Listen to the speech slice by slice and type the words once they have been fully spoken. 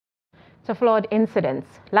To flood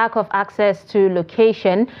incidents, lack of access to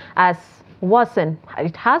location has worsened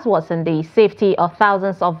the safety of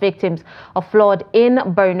thousands of victims of flood in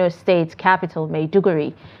Borno State capital,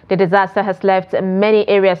 Maiduguri. The disaster has left many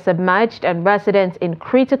areas submerged and residents in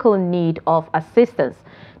critical need of assistance.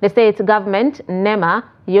 The state government, NEMA,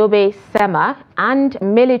 Yobe SEMA, and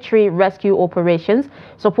military rescue operations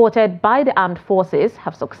supported by the armed forces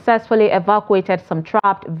have successfully evacuated some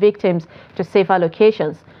trapped victims to safer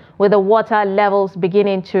locations. With the water levels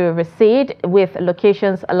beginning to recede, with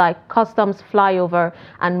locations like Customs Flyover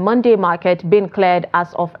and Monday Market being cleared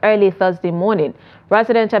as of early Thursday morning,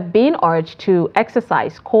 residents have been urged to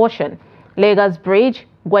exercise caution. Lagos Bridge,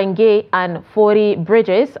 Gwange and Fori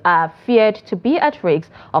bridges are feared to be at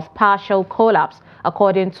risk of partial collapse,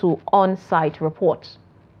 according to on-site reports.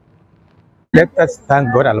 Let us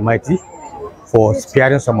thank God Almighty for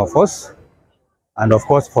sparing some of us, and of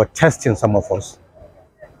course for testing some of us.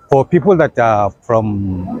 For people that are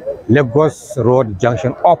from Lagos Road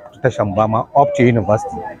Junction up to Tashambama, up to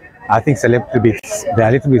University, I think they are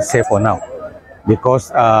a little bit safer now, because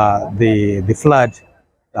the flood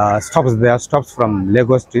stops from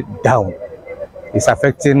Lagos to down. It's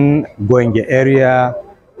affecting Gwange area,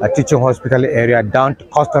 a teaching hospital area, down to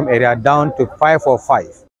custom area, down to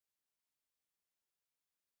 545.